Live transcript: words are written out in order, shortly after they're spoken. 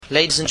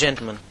Ladies and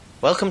gentlemen,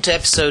 welcome to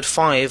episode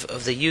 5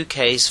 of the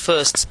UK's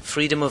first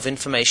Freedom of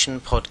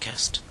Information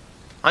podcast.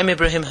 I'm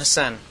Ibrahim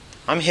Hassan.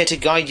 I'm here to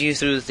guide you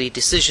through the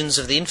decisions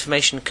of the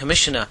Information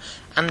Commissioner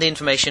and the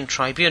Information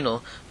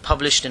Tribunal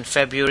published in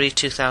February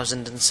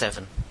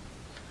 2007.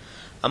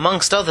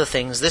 Amongst other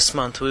things, this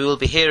month we will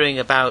be hearing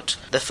about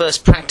the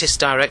first practice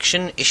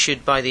direction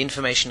issued by the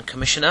Information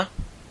Commissioner,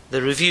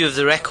 the review of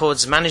the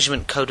Records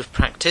Management Code of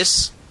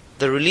Practice,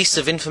 the release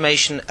of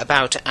information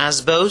about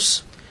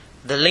ASBOs,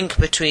 the link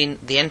between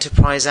the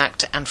Enterprise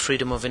Act and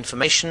Freedom of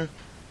Information,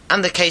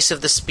 and the case of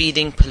the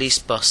speeding police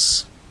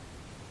bus.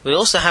 We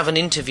also have an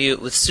interview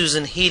with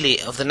Susan Healy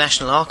of the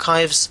National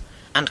Archives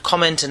and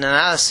comment and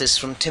analysis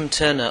from Tim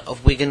Turner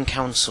of Wigan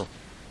Council.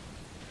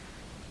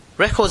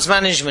 Records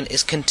management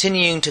is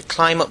continuing to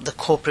climb up the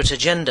corporate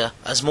agenda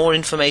as more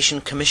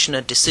Information Commissioner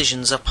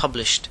decisions are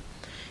published.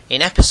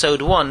 In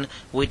episode 1,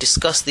 we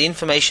discussed the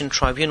Information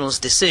Tribunal's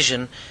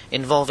decision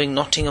involving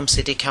Nottingham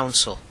City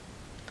Council.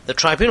 The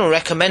Tribunal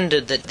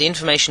recommended that the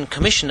Information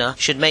Commissioner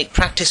should make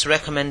practice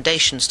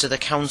recommendations to the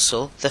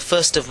Council, the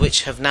first of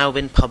which have now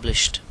been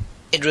published.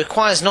 It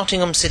requires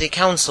Nottingham City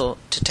Council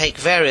to take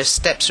various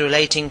steps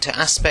relating to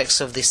aspects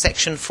of the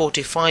Section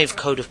 45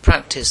 Code of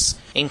Practice,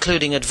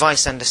 including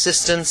advice and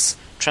assistance,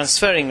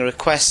 transferring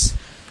requests,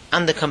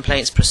 and the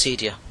complaints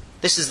procedure.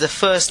 This is the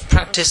first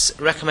practice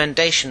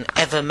recommendation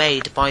ever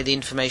made by the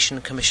Information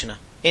Commissioner.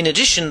 In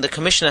addition, the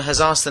Commissioner has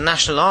asked the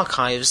National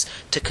Archives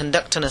to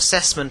conduct an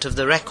assessment of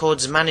the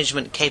records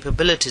management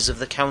capabilities of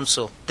the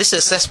Council. This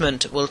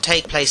assessment will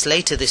take place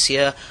later this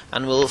year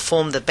and will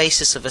form the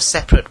basis of a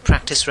separate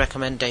practice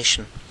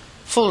recommendation.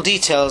 Full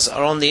details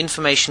are on the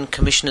Information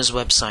Commissioner's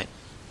website.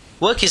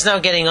 Work is now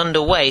getting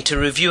underway to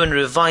review and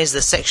revise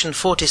the Section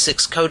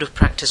 46 Code of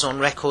Practice on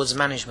Records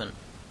Management.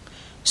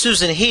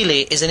 Susan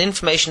Healy is an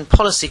information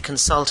policy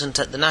consultant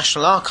at the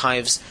National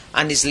Archives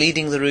and is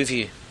leading the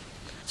review.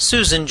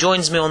 Susan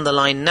joins me on the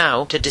line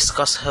now to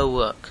discuss her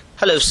work.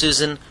 Hello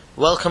Susan,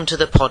 welcome to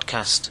the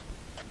podcast.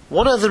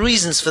 What are the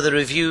reasons for the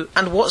review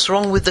and what's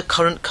wrong with the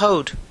current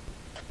code?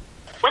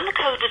 When the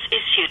code was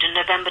issued in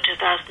November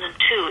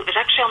 2002, it was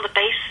actually on the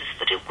basis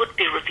that it would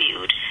be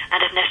reviewed and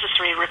if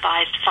necessary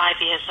revised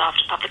 5 years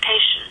after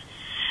publication.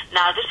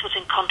 Now this was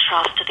in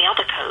contrast to the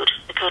other code,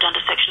 the code under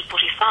Section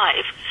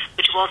 45,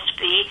 which was to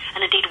be,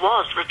 and indeed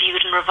was,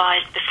 reviewed and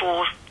revised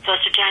before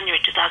 1st of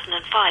January 2005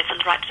 when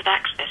the rights of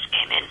access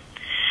came in.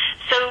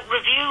 So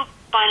review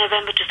by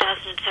November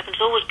 2007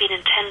 has always been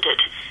intended,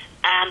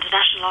 and the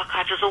National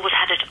Archives has always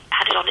had it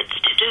on its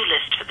to-do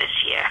list for this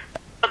year.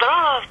 But there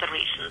are other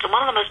reasons, and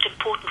one of the most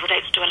important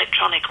relates to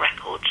electronic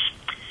records.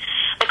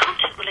 The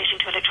content relating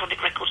to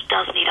electronic records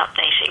does need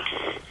updating.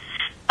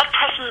 At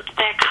present,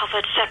 they're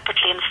covered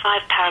separately in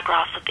 5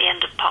 paragraphs at the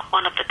end of Part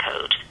 1 of the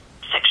Code,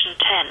 Section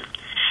 10.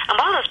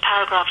 And while those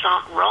paragraphs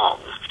aren't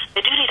wrong,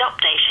 they do need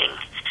updating.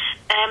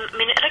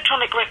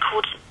 Electronic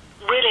records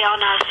really are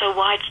now so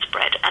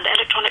widespread, and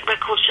electronic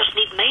records just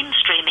need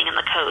mainstreaming in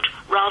the code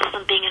rather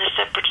than being in a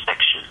separate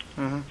section.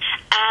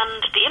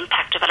 And the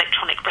impact of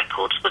electronic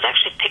records was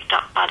actually picked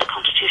up by the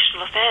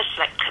Constitutional Affairs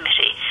Select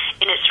Committee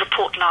in its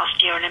report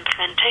last year on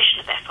implementation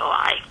of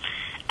FOI,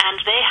 and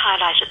they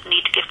highlighted the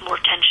need to give more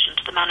attention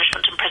to the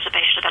management and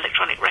preservation of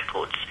electronic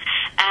records.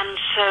 And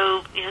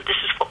so,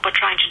 this is what we're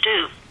trying to do.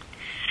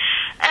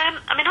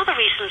 Other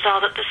reasons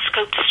are that the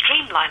scope to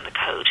streamline the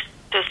code,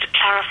 so as to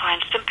clarify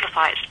and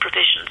simplify its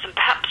provisions and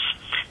perhaps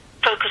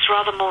focus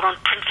rather more on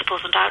principles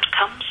and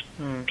outcomes,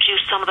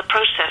 reduce some of the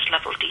process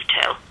level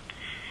detail.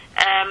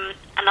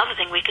 Another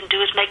thing we can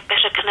do is make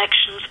better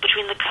connections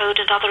between the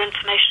code and other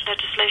information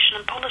legislation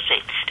and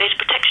policy. Data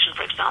protection,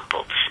 for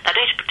example. Now,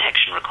 data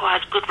protection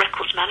requires good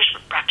records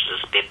management practices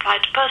to be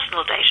applied to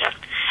personal data,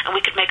 and we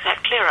could make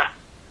that clearer.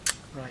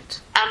 Right.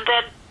 And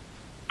then,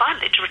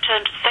 finally, to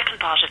return to the second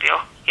part of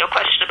your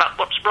question about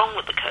what's wrong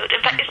with the code.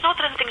 In fact, it's not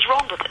that anything's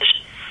wrong with it.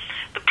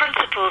 The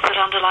principles that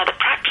underlie the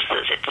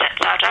practices it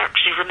sets out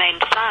actually remain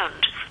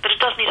sound, but it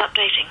does need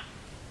updating.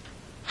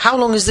 How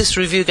long is this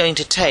review going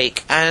to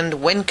take,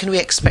 and when can we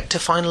expect a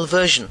final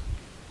version?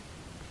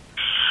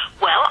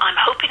 Well, I'm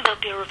hoping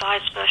there'll be a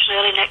revised version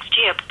early next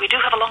year, but we do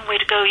have a long way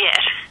to go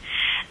yet.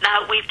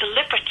 Now, we've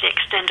deliberately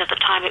extended the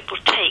time it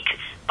will take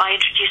by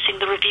introducing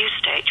the review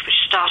stage,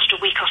 which started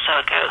a week or so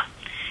ago.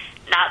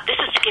 Now, this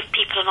is to give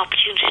people an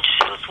opportunity to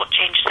tell us what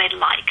changes they'd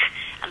like,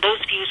 and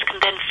those views can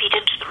then feed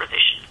into the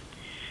revision.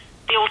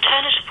 The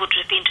alternative would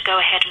have been to go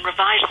ahead and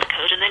revise the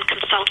code and then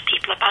consult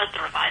people about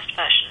the revised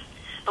version.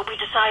 But we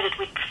decided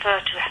we'd prefer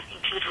to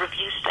include a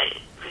review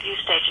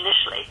stage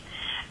initially.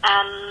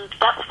 And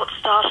that's what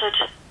started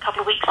a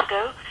couple of weeks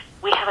ago.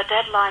 We have a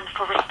deadline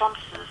for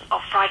responses of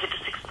Friday the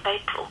 6th of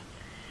April.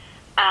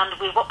 And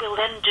what we'll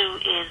then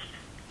do is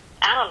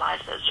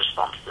analyse those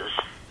responses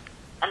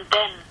and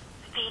then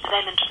feed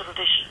them into the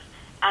revision.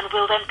 And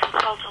we'll then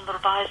consult on the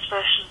revised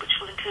version, which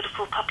will include a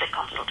full public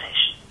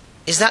consultation.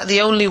 Is that the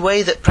only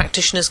way that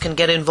practitioners can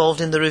get involved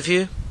in the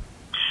review?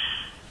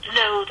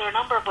 No, there are a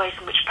number of ways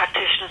in which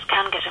practitioners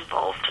can get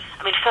involved.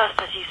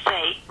 First, as you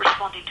say,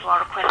 responding to our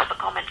requests for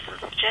comments and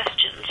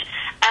suggestions.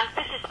 And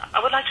this is I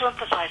would like to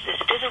emphasise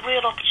this. It is a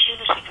real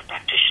opportunity for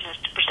practitioners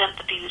to present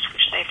the views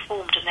which they've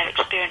formed in their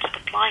experience of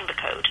applying the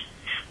code.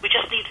 We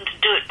just need them to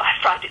do it by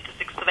Friday the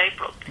 6th of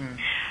April.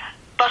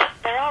 But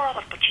there are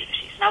other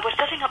opportunities. Now, we're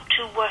setting up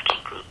 2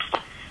 working groups.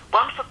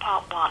 One for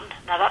Part 1,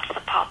 now that's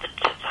the part that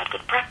sets out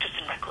good practice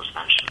in records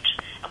management,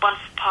 and one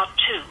for Part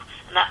 2,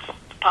 and that's the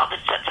part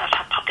that sets out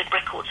how public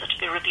records are to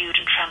be reviewed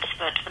and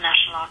transferred to the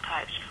National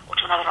Archives or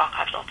to another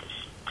archives office.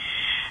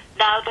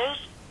 Now,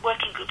 those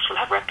working groups will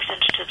have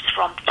representatives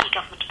from key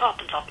government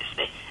departments,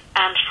 obviously,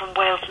 and from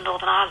Wales and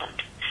Northern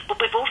Ireland. But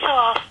we've also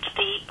asked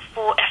the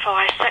 4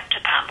 FOI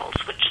sector panels,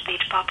 which the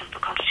Department for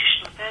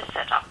Constitutional Affairs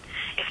set up,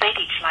 if they'd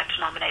each like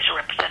to nominate a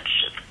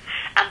representative.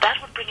 And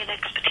that would bring in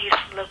expertise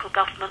from local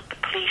government, the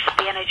police,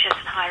 the NHS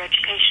and higher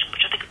education,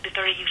 which I think would be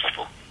very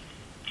useful.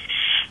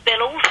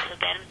 They'll also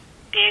then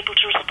be able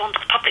to respond to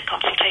the public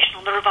consultation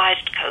on the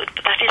revised code,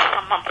 but that is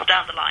some months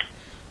down the line.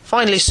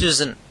 Finally,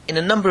 Susan, in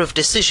a number of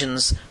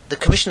decisions, the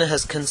Commissioner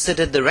has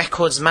considered the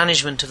records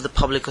management of the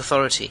public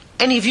authority.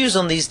 Any views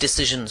on these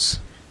decisions?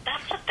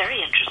 That's a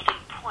very interesting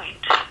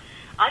point.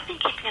 I've been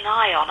keeping an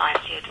eye on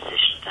ICO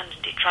decisions and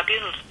indeed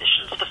tribunal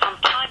decisions for some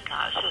time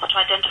now so as to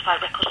identify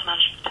records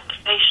management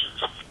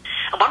implications.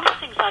 And one of the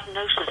things I've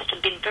noticed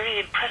and been very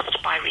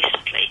impressed by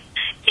recently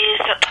is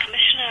that the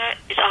Commissioner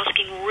is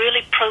asking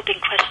really probing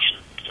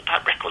questions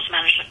about records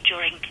management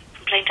during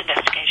complaint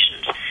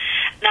investigations.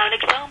 Now, an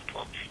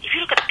example, if you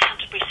look at the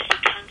Canterbury City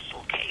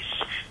Council case,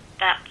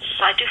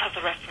 I do have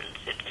the reference,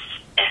 it's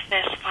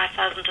FS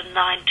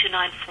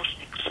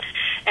 5009-2946,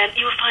 and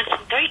you will find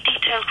some very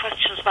detailed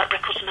questions about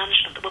records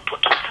management that were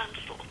put to the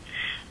Council.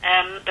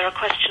 There are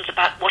questions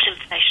about what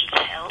information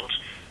is held,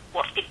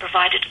 what's been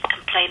provided to the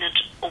complainant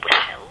or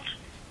withheld,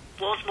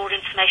 was more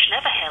information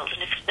ever held,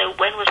 and if so,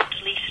 when was it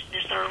deleted,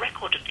 and is there a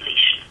record of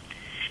deletion?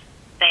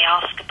 They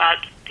ask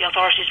about the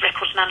authority's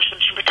records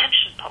management and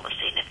retention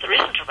policy, and if there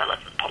isn't a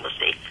relevant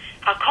policy,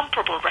 how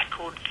comparable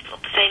records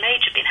of the same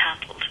age have been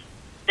handled.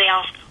 They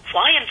ask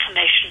why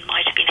information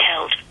might have been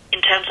held in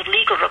terms of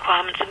legal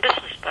requirements and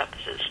business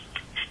purposes.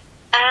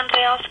 And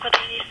they ask whether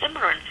any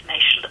similar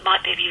information that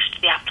might be of use to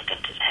the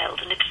applicant is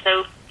held, and if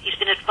so, he's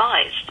been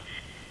advised.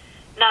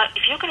 Now,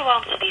 if you're going to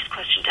answer these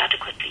questions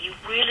adequately, you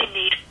really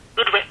need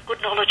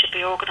good knowledge of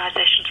the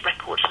organisation's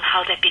records and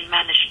how they've been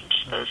managed and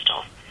disposed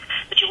of.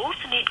 But you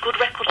also need good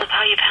records of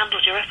how you've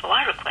handled your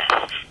FOI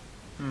requests.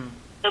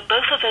 So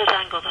both of those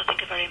angles, I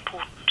think, are very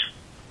important.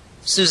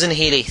 Susan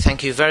Healy,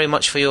 thank you very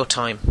much for your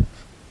time.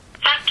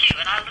 Thank you,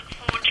 and I look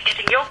forward to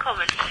getting your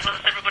comments as well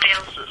as everybody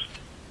else's.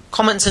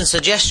 Comments and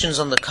suggestions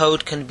on the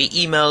code can be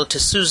emailed to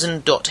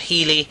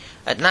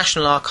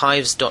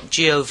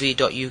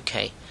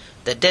susan.healy@nationalarchives.gov.uk.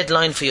 The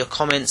deadline for your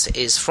comments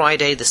is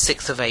Friday the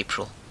 6th of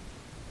April.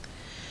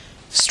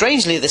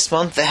 Strangely, this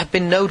month there have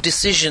been no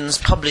decisions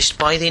published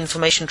by the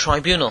Information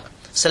Tribunal.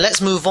 So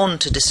let's move on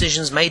to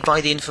decisions made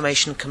by the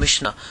Information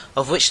Commissioner,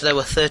 of which there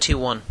were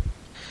 31.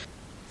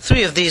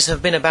 3 of these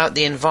have been about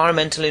the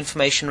environmental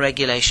information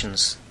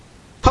regulations.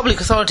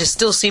 Public authorities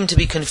still seem to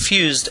be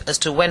confused as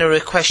to when a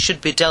request should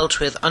be dealt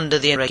with under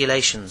the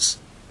regulations.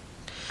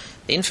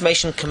 The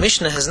Information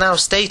Commissioner has now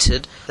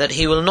stated that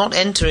he will not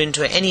enter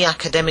into any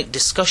academic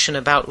discussion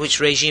about which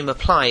regime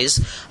applies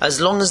as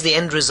long as the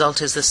end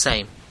result is the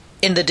same.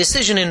 In the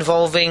decision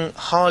involving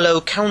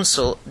Harlow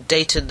Council,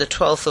 dated the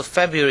 12th of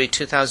February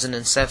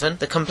 2007,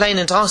 the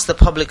complainant asked the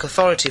public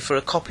authority for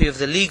a copy of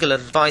the legal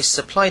advice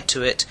supplied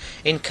to it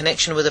in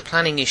connection with a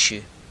planning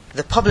issue.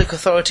 The public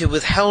authority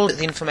withheld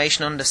the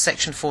information under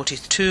Section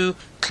 42,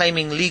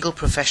 claiming legal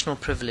professional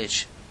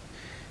privilege.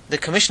 The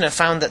Commissioner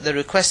found that the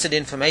requested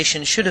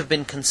information should have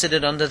been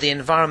considered under the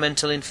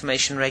Environmental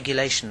Information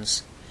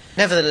Regulations.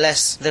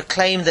 Nevertheless, the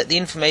claim that the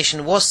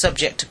information was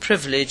subject to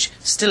privilege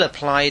still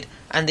applied,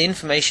 and the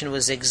information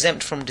was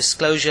exempt from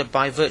disclosure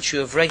by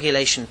virtue of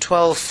Regulation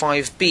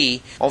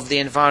 12.5b of the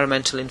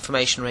Environmental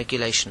Information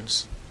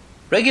Regulations.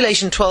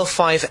 Regulation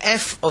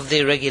 12.5f of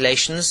the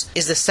regulations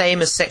is the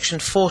same as Section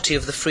 40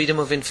 of the Freedom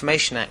of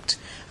Information Act,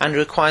 and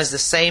requires the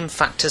same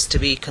factors to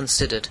be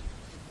considered.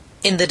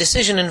 In the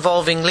decision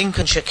involving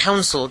Lincolnshire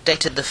Council,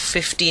 dated the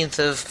 15th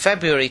of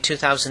February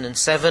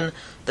 2007,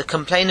 the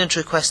complainant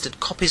requested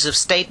copies of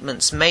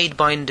statements made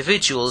by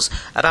individuals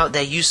about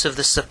their use of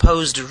the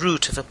supposed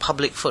route of a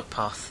public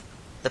footpath.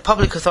 The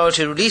public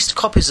authority released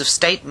copies of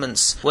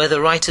statements where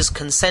the writers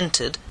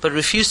consented, but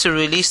refused to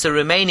release the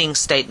remaining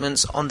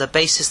statements on the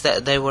basis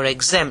that they were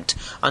exempt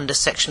under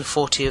Section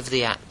 40 of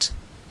the Act.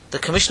 The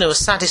Commissioner was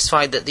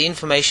satisfied that the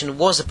information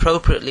was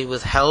appropriately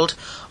withheld,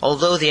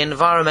 although the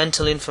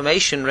Environmental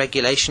Information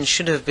Regulation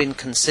should have been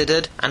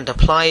considered and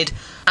applied,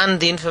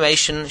 and the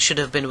information should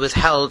have been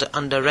withheld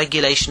under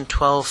Regulation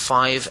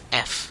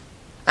 12.5f.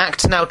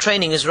 Act Now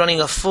Training is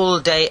running a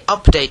full-day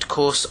update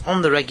course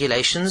on the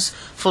regulations.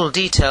 Full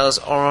details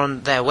are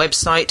on their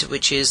website,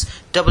 which is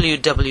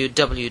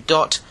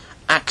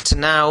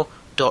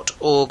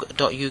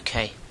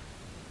www.actnow.org.uk.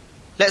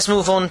 Let's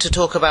move on to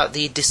talk about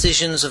the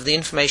decisions of the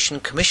Information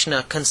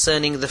Commissioner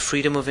concerning the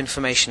Freedom of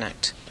Information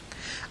Act.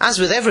 As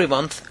with every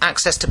month,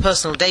 access to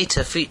personal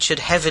data featured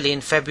heavily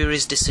in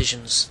February's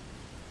decisions.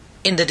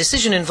 In the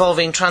decision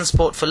involving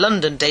Transport for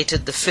London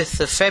dated the 5th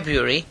of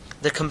February,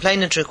 the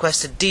complainant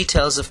requested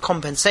details of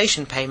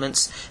compensation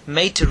payments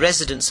made to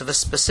residents of a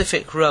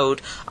specific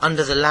road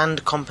under the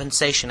Land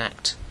Compensation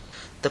Act.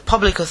 The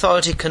public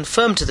authority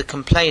confirmed to the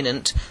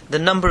complainant the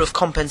number of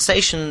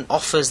compensation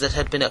offers that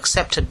had been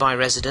accepted by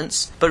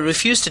residents, but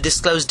refused to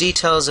disclose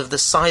details of the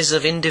size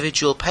of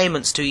individual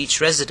payments to each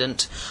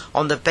resident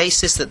on the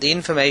basis that the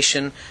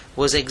information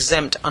was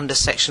exempt under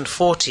Section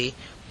 40,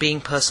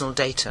 being personal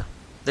data.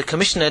 The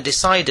Commissioner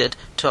decided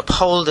to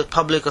uphold the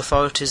public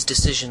authority's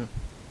decision.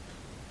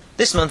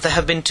 This month there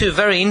have been two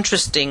very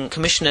interesting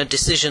Commissioner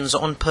decisions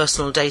on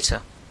personal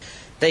data.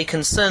 They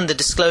concern the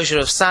disclosure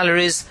of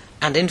salaries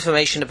and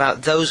information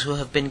about those who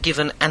have been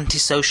given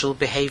antisocial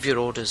behaviour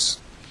orders.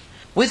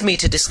 With me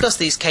to discuss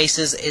these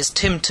cases is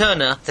Tim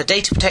Turner, the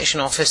Data Protection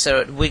Officer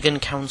at Wigan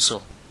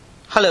Council.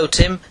 Hello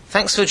Tim,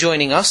 thanks for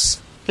joining us.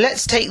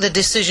 Let's take the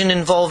decision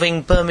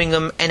involving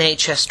Birmingham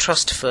NHS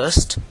Trust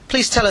first.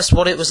 Please tell us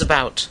what it was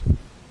about.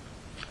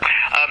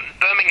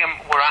 Birmingham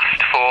were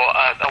asked for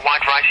a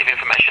wide variety of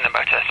information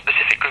about a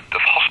specific group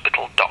of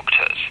hospital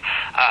doctors.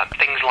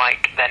 Things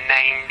like their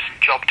names,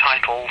 job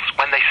titles,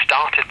 when they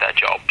started their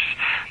jobs,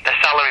 their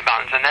salary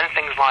bands, and then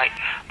things like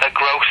their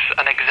gross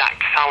and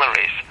exact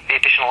salaries, the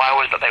additional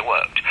hours that they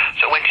worked.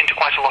 So it went into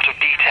quite a lot of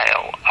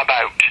detail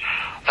about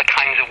the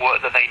kinds of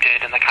work that they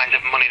did and the kinds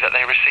of money that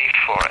they received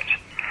for it.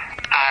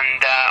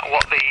 And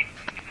what the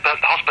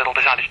hospital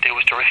decided to do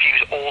was to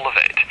refuse all of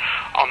it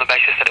on the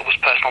basis that it was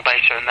personal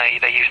data, and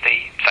they used the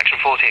Section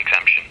 40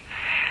 exemption.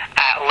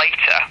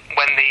 Later,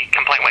 when the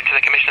complaint went to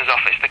the Commissioner's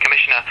office, the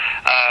Commissioner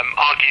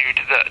argued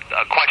that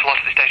quite a lot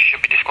of this data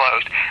should be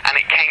disclosed, and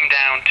it came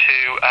down to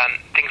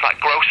things like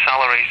gross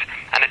salaries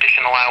and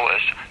additional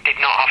hours did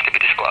not have to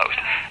be disclosed,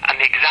 and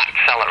the exact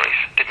salaries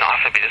did not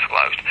have to be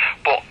disclosed,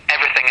 but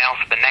everything else,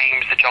 the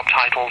names, the job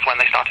titles,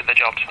 when they started their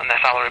jobs, and their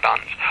salary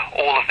bands,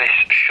 all of this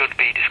should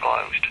be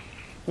disclosed.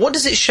 What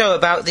does it show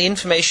about the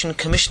Information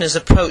Commissioner's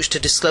approach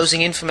to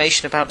disclosing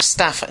information about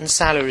staff and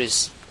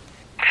salaries?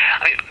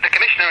 I mean, the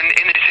Commissioner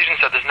in the decision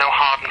said there's no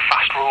hard and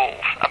fast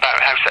rules about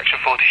how Section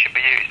 40 should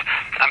be used.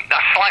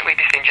 That's slightly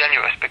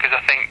disingenuous, because I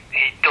think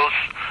he does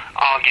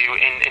argue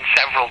in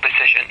several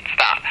decisions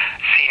that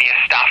senior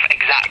staff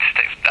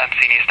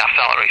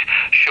salaries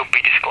should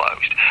be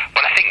disclosed.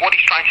 But I think what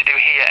he's trying to do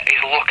here is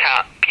look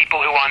at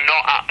people who are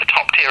not at the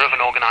top tier of an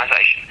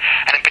organisation.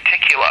 And in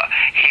particular,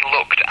 he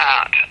looked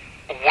at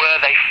where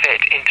they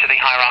fit into the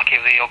hierarchy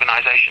of the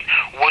organisation.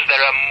 Was there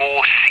a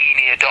more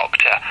senior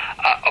doctor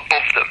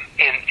above them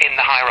in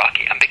the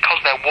hierarchy? And because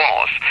there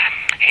was,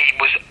 he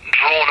was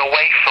drawn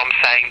away from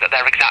saying that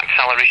their exact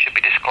salary should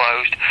be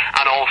disclosed,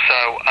 and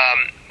also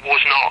was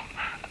not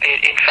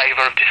in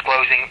favour of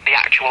disclosing the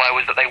actual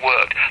hours that they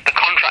worked. The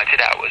contracted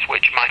hours,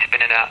 which might have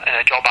been in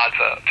a job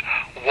advert,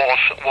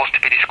 was to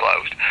be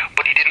disclosed,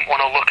 but he didn't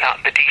want to look at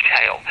the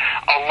detail.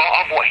 A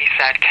lot of what he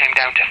said came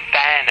down to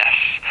fairness,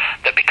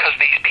 that because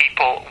these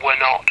people were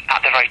not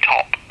at the very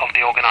top of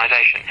the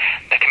organisation,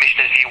 the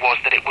Commissioner's view was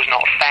that it was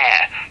not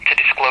fair to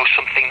disclose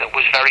something that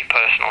was very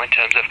personal in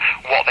terms of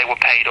what they were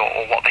paid or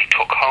what they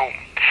took home.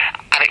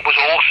 And it was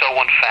also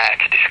unfair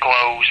to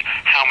disclose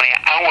how many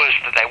hours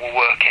that they were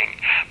working,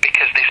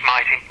 because this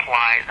might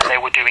imply that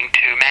they were doing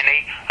too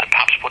many and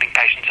perhaps putting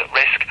patients at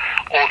risk,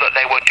 or that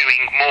they were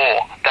doing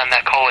more than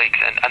their colleagues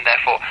and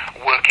therefore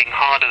working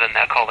harder than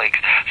their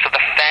colleagues. So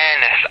the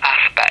fairness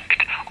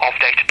aspect of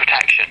data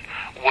protection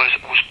was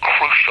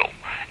crucial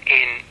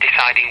in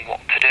deciding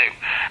what to do.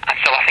 And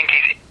so I think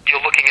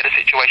you're looking at a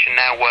situation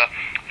now where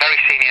very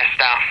senior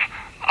staff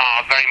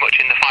are very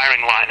much in the firing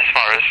line as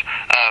far as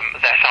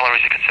their salaries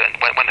are concerned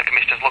when the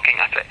Commissioner's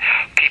looking at it.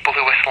 People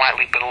who are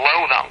slightly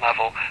below that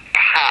level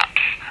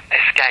perhaps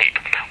escape.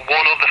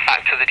 One other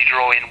factor that he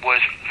drew in was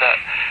that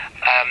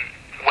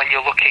when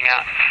you're looking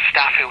at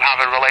staff who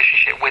have a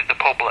relationship with the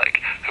public,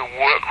 who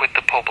work with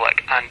the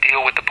public and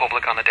deal with the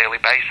public on a daily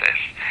basis,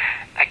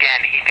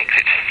 again, he thinks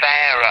it's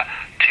fairer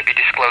to be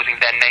disclosing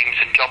their names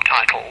and job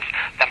titles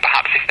than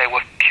perhaps if they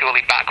were purely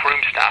backroom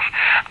staff.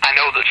 I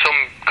know that some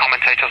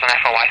commentators on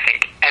FOI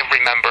think every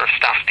member of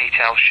staff's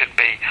details should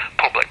be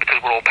public because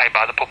we're all paid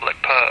by the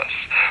public purse,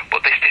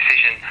 but this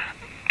decision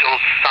does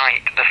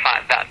cite the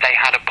fact that they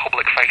had a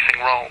public-facing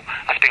role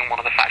as being one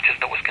of the factors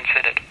that was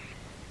considered.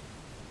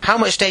 How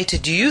much data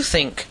do you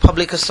think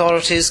public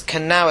authorities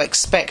can now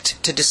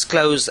expect to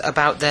disclose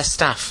about their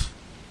staff?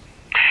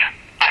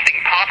 I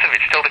think part of it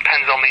still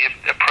depends on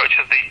the approach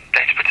of the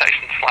data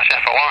protection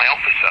 /FOI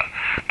officer,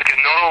 because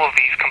not all of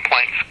these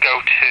complaints go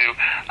to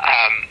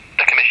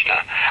the Commissioner,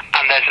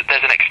 and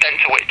there's an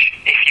extent to which,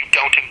 if you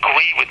don't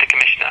agree with the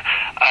Commissioner,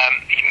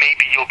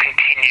 maybe you'll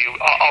continue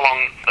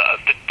along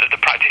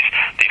the practice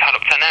that you've had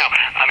up to now.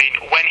 I mean,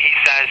 when he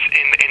says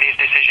in his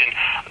decision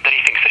that he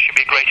thinks there should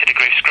be a greater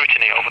degree of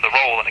scrutiny over the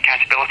role and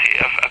accountability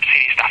of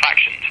senior staff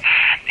actions,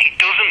 he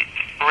doesn't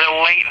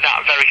relate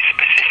that very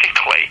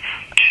specifically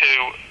to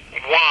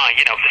why,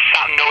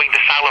 knowing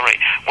the salary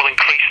will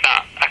increase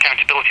that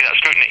accountability, that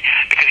scrutiny,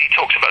 because he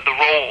talks about the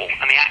role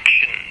and the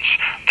actions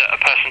that a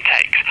person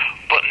takes,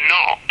 but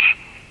not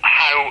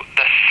how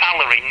the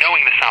salary,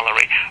 knowing the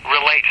salary,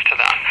 relates to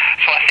that.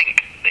 So I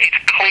think it's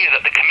clear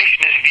that the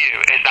Commissioner's view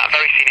is that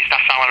very senior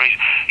staff salaries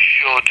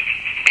should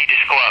be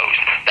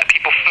disclosed, that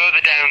people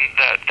further down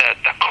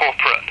the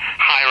corporate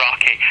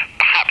hierarchy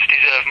perhaps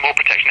deserve more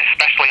protection,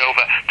 especially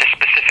over the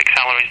specific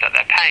salaries that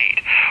they're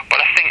paid. But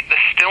I think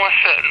there's still a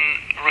certain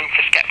room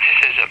for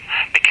scepticism,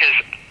 because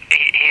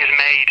he has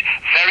made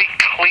very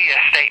clear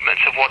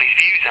statements of what his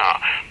views are,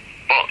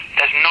 but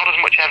there's not as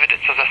much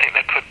evidence as I think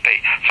there could be.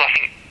 So I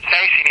think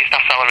very senior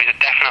staff salaries are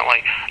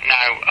definitely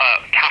now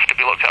have to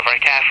be looked at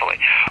very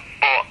carefully.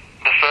 But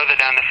the further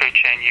down the food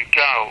chain you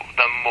go,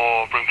 the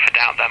more room for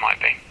doubt there might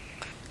be.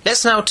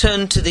 Let's now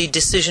turn to the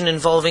decision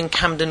involving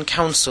Camden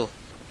Council.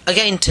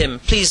 Again, Tim,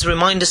 please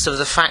remind us of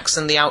the facts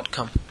and the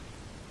outcome.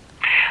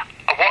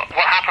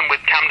 What happened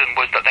with Camden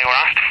was that they were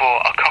asked for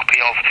a copy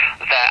of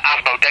their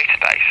ASBO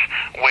database,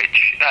 which,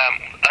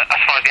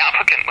 as far as the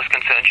applicant was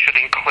concerned, should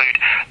include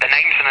the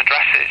names and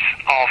addresses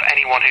of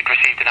anyone who'd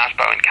received an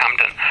ASBO in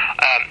Camden,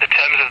 the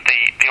terms of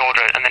the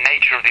order and the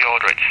nature of the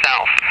order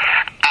itself.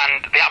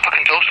 And the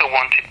applicant also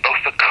wanted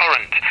both the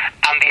current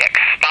and the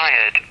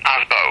expired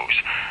ASBOs.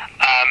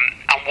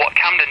 And what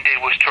Camden did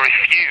was to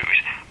refuse,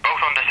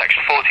 both under Section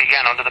 40,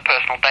 again under the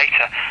personal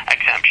data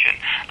exemption,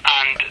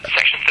 and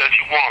Section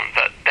 31,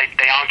 that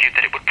they argued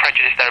that it would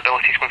prejudice their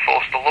ability to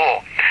enforce the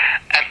law.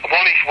 And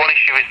one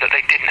issue is that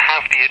they didn't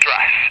have the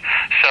address,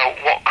 so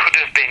what could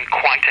have been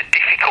quite a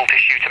difficult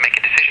issue to make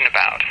a decision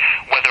about,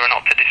 whether or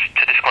not to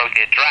disclose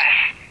the address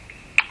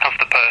of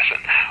the person,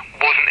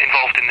 wasn't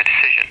involved in the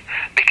decision,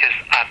 because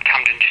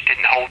Camden just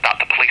didn't hold that,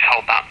 the police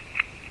hold that,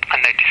 and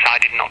they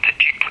decided not to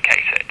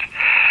duplicate it.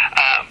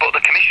 But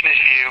the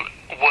Commissioner's view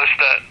was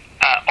that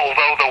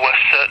although there were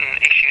certain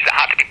issues that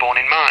had to be borne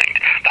in mind,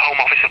 the Home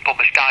Office have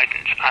published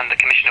guidance, and the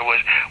Commissioner was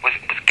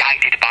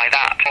guided by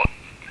that. But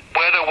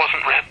where there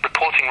wasn't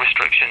reporting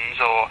restrictions,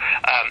 or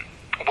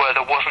where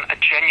there wasn't a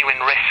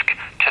genuine risk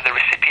to the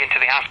recipient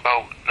of the ASBO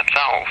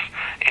themselves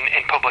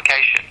in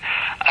publication,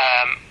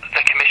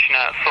 the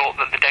Commissioner thought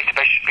that the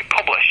database should be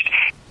published.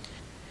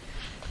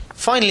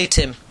 Finally,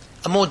 Tim,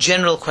 a more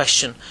general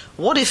question.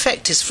 What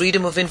effect is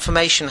freedom of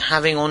information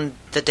having on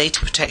the Data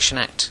Protection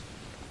Act?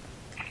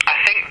 I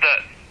think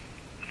that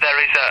there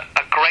is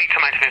a great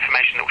amount of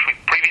information that which we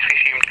previously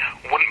assumed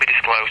wouldn't be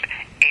disclosed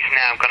is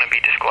now going to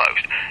be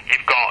disclosed.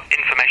 You've got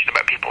information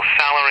about people's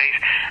salaries,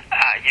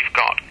 you've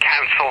got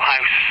council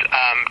house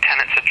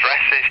tenants'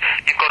 addresses,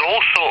 you've got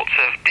all sorts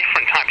of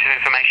different types of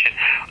information.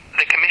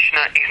 The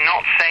Commissioner is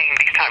not saying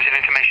these types of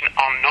information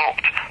are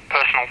not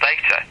personal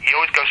data. He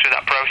always goes through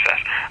that process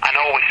and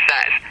always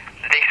says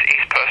this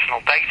is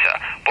personal data,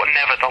 but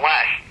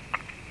nevertheless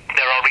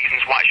there are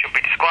reasons why it should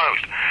be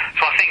disclosed.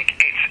 So I think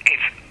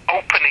it's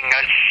opening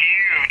a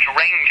huge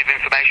range of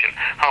information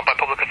held by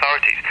public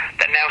authorities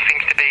that now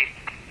seems to be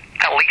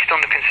at least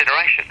under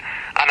consideration.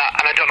 And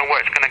I don't know where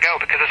it's going to go,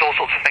 because there's all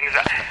sorts of things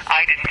that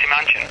I didn't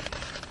imagine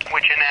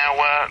which are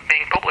now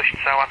being published.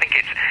 So I think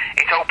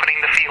it's opening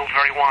the field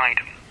very wide.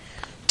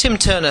 Tim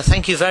Turner,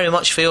 thank you very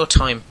much for your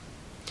time.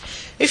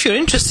 If you're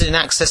interested in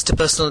access to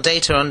personal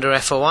data under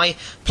FOI,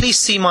 please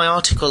see my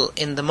article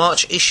in the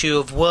March issue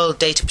of World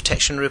Data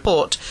Protection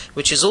Report,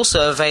 which is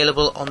also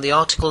available on the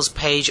articles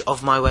page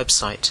of my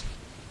website.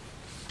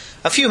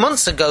 A few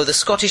months ago, the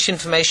Scottish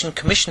Information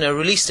Commissioner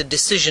released a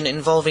decision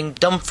involving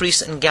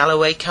Dumfries and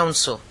Galloway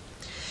Council.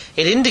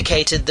 It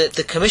indicated that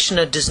the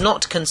Commissioner does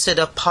not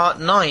consider Part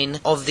 9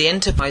 of the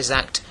Enterprise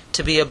Act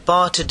to be a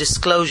bar to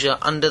disclosure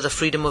under the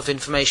Freedom of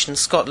Information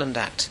Scotland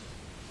Act.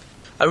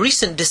 A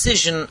recent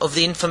decision of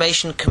the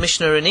Information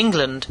Commissioner in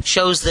England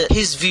shows that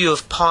his view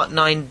of Part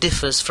 9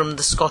 differs from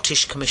the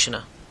Scottish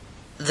Commissioner.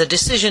 The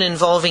decision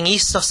involving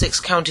East Sussex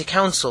County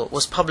Council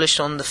was published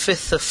on the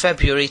 5th of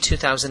February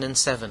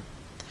 2007.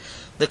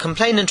 The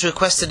complainant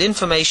requested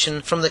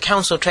information from the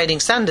Council Trading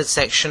Standards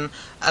section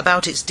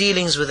about its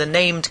dealings with a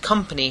named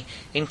company,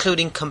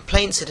 including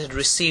complaints it had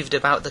received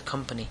about the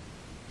company.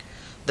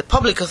 The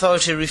public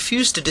authority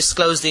refused to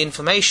disclose the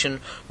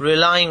information,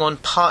 relying on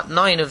Part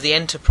 9 of the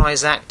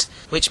Enterprise Act,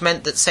 which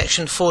meant that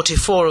Section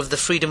 44 of the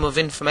Freedom of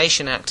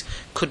Information Act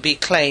could be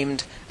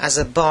claimed as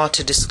a bar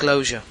to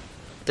disclosure.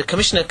 The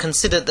Commissioner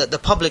considered that the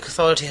public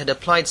authority had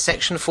applied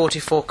Section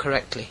 44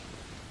 correctly.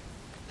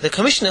 The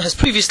Commissioner has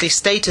previously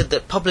stated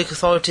that public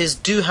authorities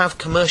do have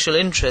commercial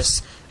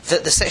interests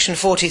that the Section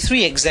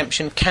 43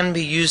 exemption can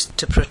be used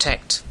to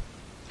protect.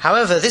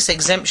 However, this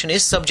exemption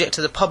is subject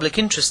to the public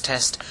interest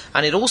test,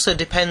 and it also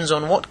depends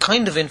on what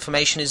kind of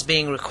information is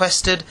being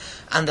requested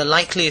and the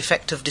likely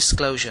effect of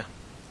disclosure.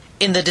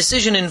 In the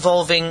decision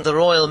involving the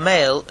Royal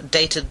Mail,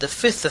 dated the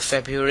 5th of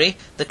February,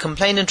 the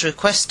complainant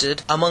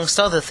requested, amongst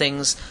other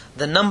things,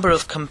 the number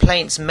of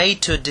complaints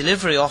made to a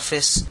delivery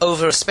office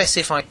over a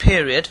specified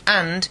period,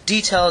 and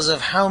details of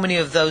how many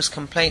of those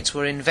complaints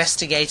were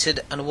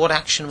investigated and what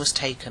action was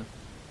taken.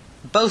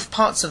 Both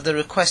parts of the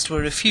request were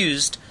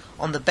refused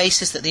on the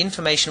basis that the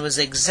information was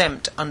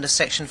exempt under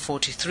Section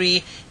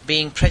 43,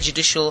 being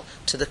prejudicial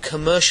to the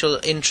commercial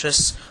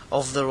interests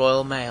of the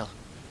Royal Mail.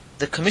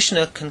 The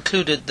Commissioner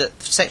concluded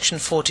that Section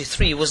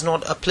 43 was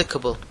not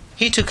applicable.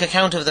 He took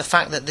account of the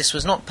fact that this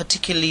was not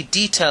particularly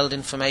detailed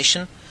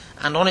information,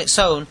 and on its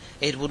own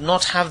it would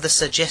not have the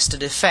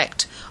suggested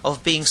effect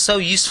of being so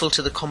useful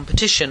to the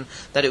competition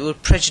that it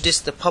would prejudice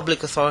the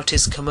public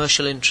authorities'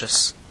 commercial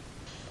interests.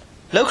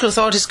 Local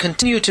authorities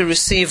continue to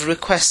receive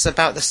requests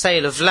about the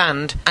sale of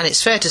land, and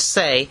it's fair to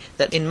say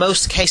that in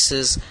most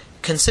cases,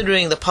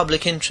 considering the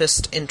public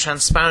interest in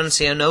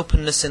transparency and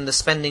openness in the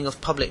spending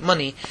of public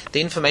money,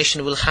 the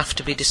information will have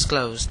to be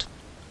disclosed.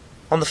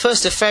 On the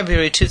 1st of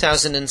February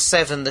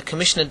 2007, the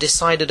Commissioner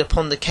decided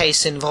upon the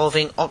case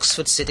involving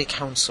Oxford City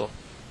Council.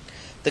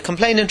 The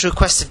complainant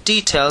requested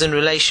details in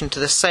relation to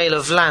the sale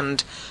of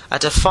land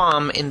at a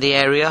farm in the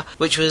area,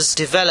 which was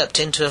developed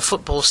into a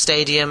football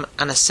stadium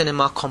and a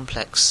cinema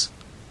complex.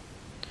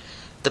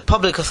 The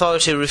public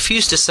authority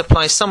refused to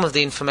supply some of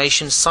the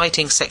information,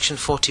 citing Section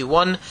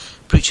 41,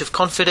 breach of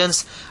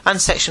confidence, and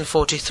Section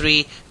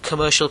 43,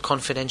 commercial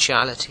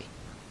confidentiality.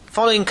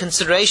 Following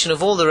consideration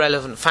of all the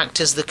relevant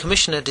factors, the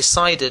Commissioner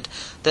decided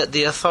that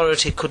the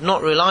authority could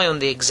not rely on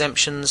the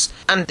exemptions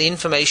and the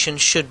information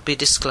should be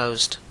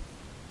disclosed.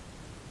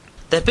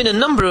 There have been a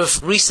number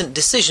of recent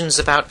decisions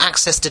about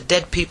access to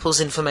dead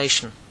people's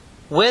information.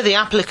 Where the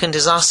applicant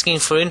is asking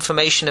for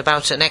information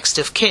about a next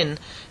of kin,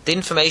 the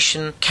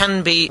information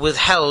can be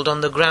withheld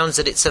on the grounds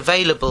that it's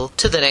available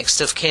to the next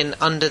of kin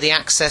under the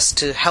Access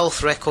to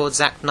Health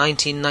Records Act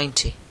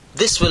 1990.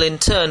 This will in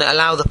turn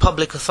allow the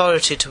public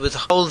authority to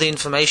withhold the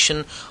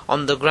information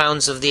on the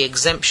grounds of the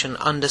exemption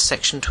under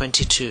Section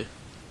 22.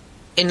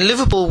 In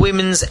Liverpool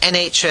Women's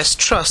NHS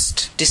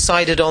Trust,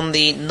 decided on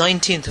the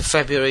 19th of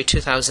February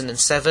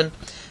 2007,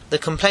 the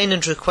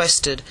complainant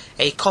requested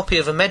a copy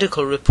of a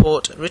medical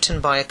report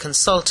written by a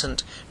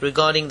consultant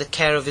regarding the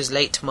care of his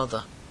late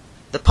mother.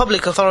 The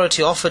public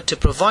authority offered to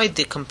provide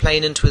the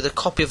complainant with a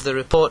copy of the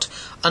report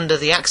under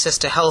the Access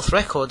to Health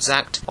Records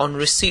Act on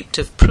receipt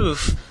of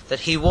proof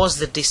that he was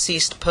the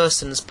deceased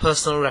person's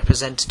personal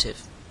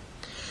representative.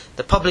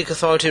 The public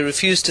authority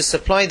refused to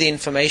supply the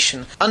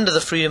information under the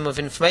Freedom of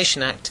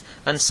Information Act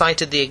and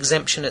cited the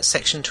exemption at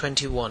Section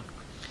 21.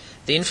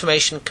 The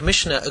Information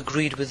Commissioner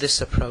agreed with this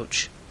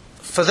approach.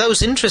 For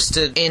those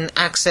interested in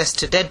access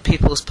to dead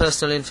people's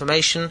personal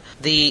information,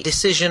 the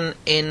decision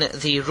in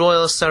the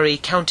Royal Surrey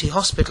County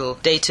Hospital,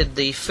 dated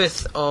the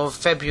 5th of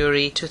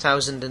February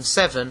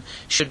 2007,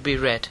 should be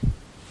read.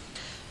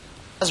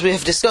 As we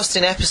have discussed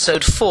in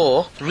episode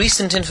 4,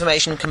 recent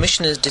Information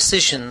Commissioner's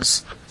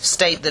decisions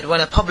state that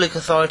when a public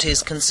authority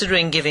is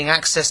considering giving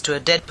access to a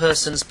dead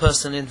person's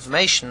personal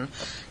information,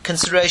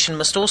 consideration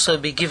must also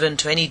be given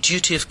to any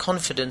duty of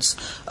confidence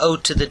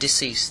owed to the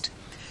deceased.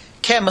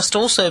 Care must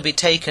also be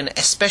taken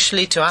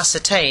especially to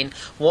ascertain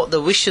what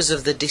the wishes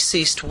of the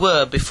deceased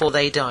were before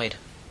they died.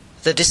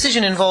 The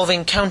decision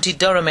involving County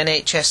Durham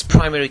NHS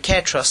Primary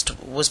Care Trust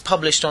was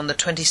published on the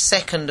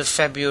 22nd of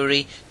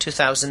February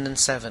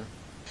 2007.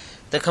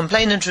 The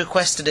complainant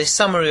requested a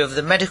summary of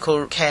the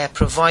medical care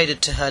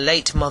provided to her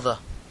late mother.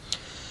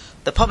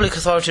 The public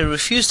authority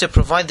refused to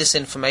provide this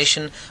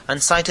information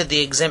and cited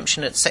the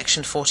exemption at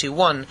Section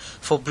 41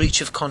 for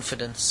breach of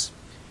confidence.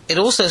 It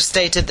also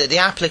stated that the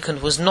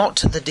applicant was not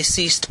the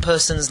deceased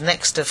person's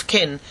next of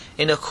kin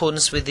in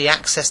accordance with the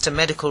Access to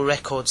Medical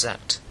Records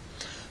Act.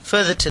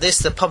 Further to this,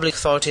 the public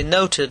authority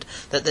noted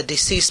that the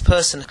deceased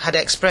person had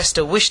expressed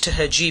a wish to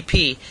her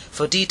GP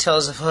for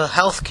details of her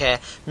health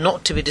care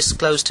not to be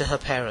disclosed to her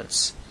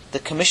parents. The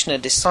Commissioner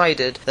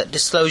decided that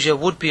disclosure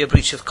would be a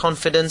breach of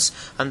confidence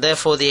and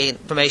therefore the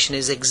information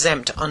is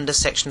exempt under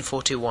Section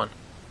 41.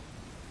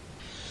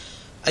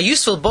 A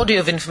useful body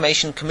of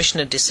Information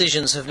Commissioner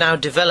decisions have now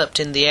developed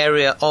in the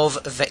area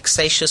of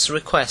vexatious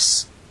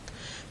requests.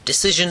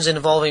 Decisions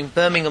involving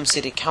Birmingham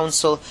City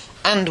Council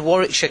and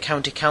Warwickshire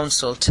County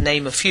Council, to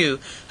name a few,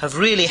 have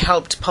really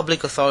helped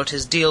public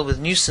authorities deal with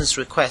nuisance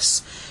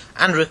requests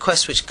and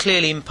requests which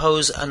clearly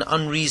impose an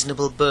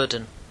unreasonable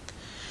burden.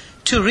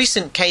 Two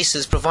recent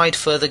cases provide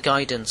further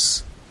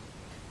guidance.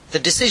 The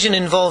decision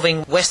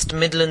involving West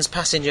Midlands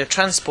Passenger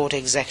Transport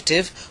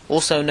Executive,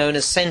 also known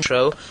as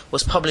Centro,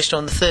 was published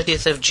on the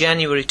 30th of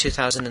January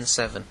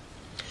 2007.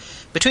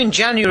 Between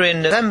January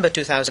and November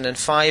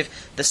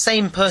 2005, the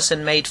same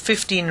person made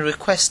 15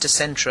 requests to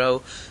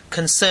Centro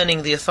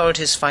concerning the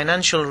authority's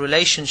financial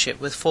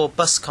relationship with 4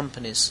 bus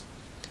companies.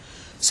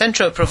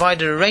 Centro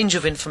provided a range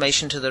of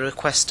information to the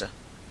requester.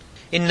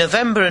 In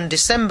November and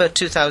December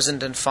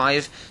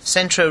 2005,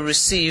 Centro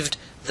received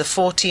the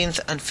 14th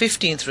and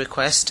 15th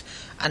request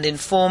and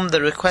informed the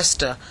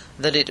requester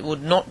that it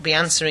would not be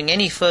answering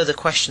any further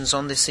questions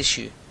on this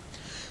issue.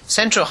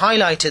 Centro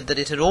highlighted that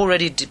it had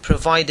already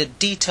provided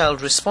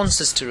detailed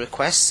responses to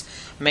requests,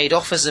 made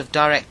offers of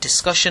direct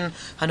discussion,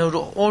 and had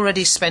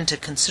already spent a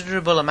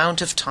considerable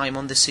amount of time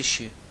on this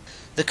issue.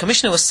 The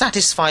Commissioner was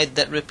satisfied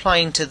that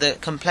replying to the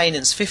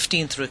complainant's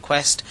 15th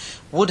request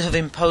would have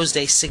imposed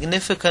a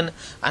significant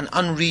and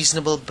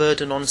unreasonable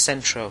burden on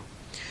Centro.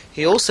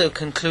 He also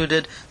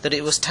concluded that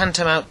it was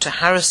tantamount to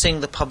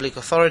harassing the public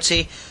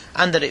authority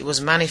and that it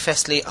was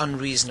manifestly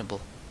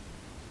unreasonable.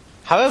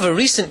 However,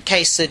 recent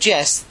case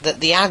suggests that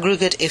the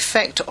aggregate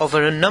effect of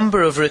a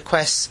number of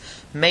requests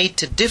made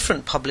to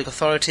different public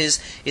authorities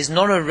is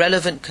not a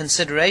relevant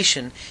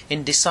consideration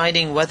in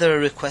deciding whether a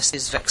request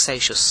is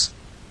vexatious.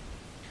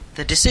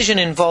 The decision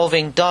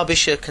involving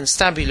Derbyshire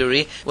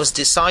Constabulary was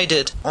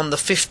decided on the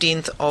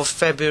 15th of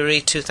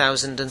February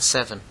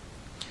 2007.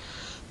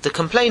 The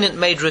complainant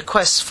made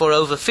requests for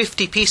over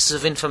 50 pieces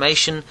of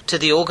information to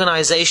the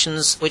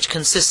organisations which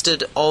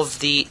consisted of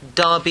the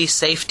Derby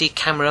Safety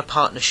Camera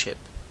Partnership.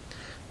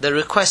 The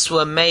requests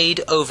were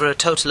made over a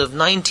total of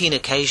 19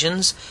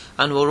 occasions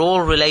and were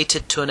all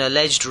related to an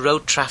alleged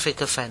road traffic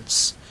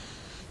offence.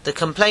 The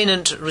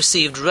complainant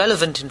received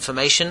relevant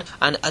information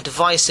and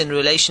advice in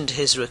relation to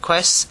his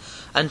requests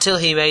until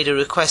he made a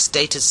request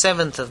dated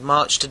 7th of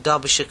March to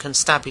Derbyshire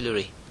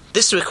Constabulary.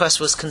 This request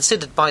was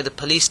considered by the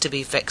police to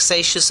be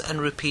vexatious and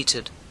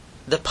repeated.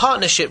 The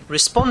partnership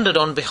responded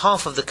on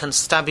behalf of the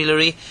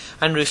constabulary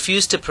and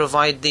refused to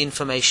provide the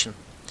information.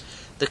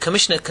 The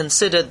Commissioner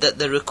considered that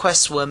the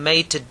requests were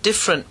made to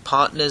different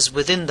partners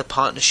within the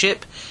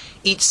partnership,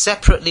 each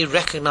separately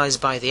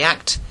recognised by the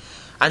Act,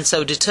 and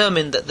so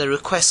determined that the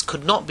requests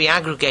could not be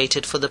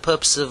aggregated for the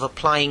purpose of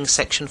applying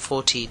Section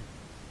 14.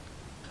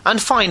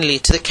 And finally,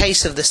 to the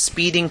case of the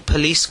speeding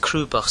police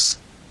crew bus.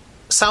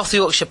 South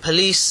Yorkshire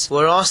Police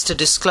were asked to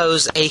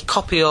disclose a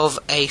copy of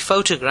a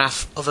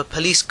photograph of a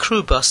police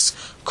crew bus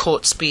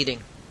caught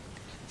speeding.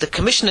 The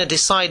Commissioner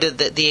decided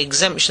that the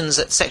exemptions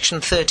at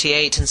Section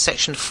 38 and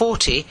Section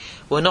 40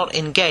 were not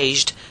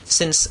engaged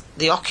since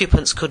the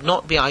occupants could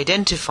not be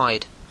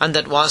identified, and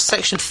that while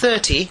Section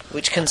 30,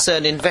 which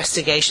concerned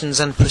investigations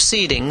and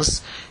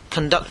proceedings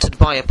conducted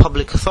by a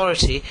public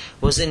authority,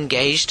 was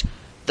engaged,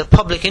 the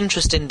public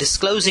interest in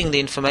disclosing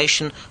the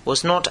information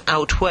was not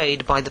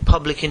outweighed by the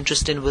public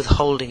interest in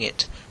withholding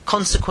it.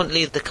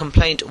 Consequently, the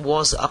complaint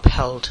was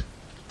upheld.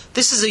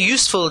 This is a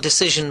useful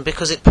decision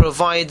because it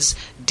provides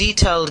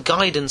detailed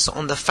guidance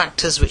on the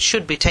factors which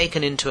should be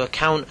taken into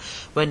account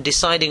when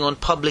deciding on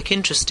public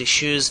interest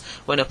issues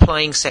when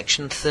applying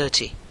Section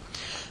 30.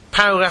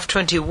 Paragraph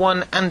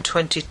 21 and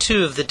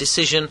 22 of the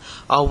decision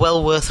are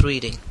well worth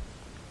reading.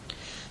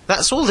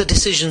 That's all the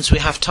decisions we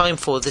have time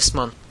for this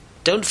month.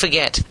 Don't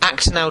forget,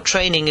 Act Now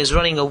Training is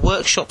running a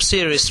workshop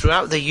series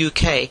throughout the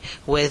UK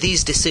where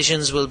these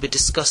decisions will be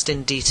discussed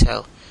in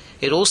detail.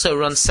 It also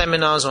runs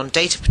seminars on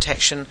data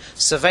protection,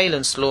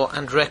 surveillance law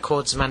and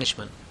records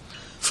management.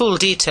 Full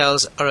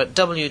details are at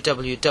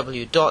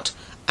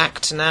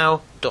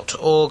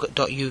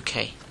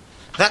www.actnow.org.uk.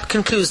 That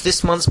concludes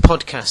this month's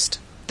podcast.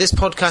 This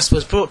podcast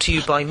was brought to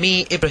you by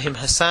me, Ibrahim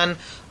Hassan.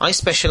 I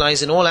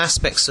specialise in all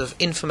aspects of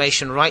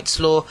information rights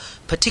law,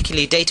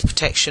 particularly data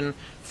protection,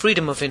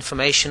 freedom of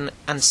information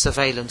and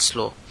surveillance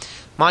law.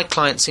 My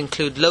clients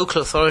include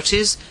local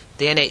authorities,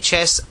 the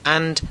NHS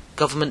and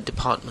government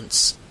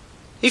departments.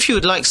 If you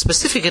would like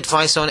specific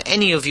advice on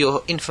any of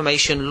your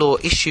information law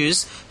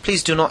issues,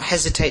 please do not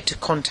hesitate to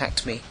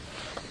contact me.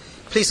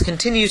 Please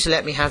continue to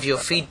let me have your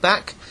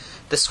feedback.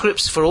 The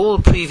scripts for all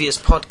previous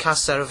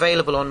podcasts are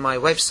available on my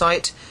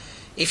website.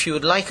 If you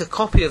would like a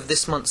copy of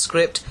this month's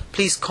script,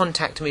 please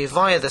contact me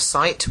via the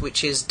site,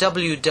 which is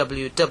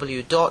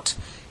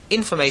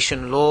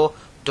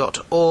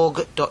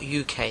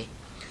www.informationlaw.org.uk.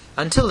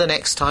 Until the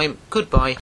next time, goodbye.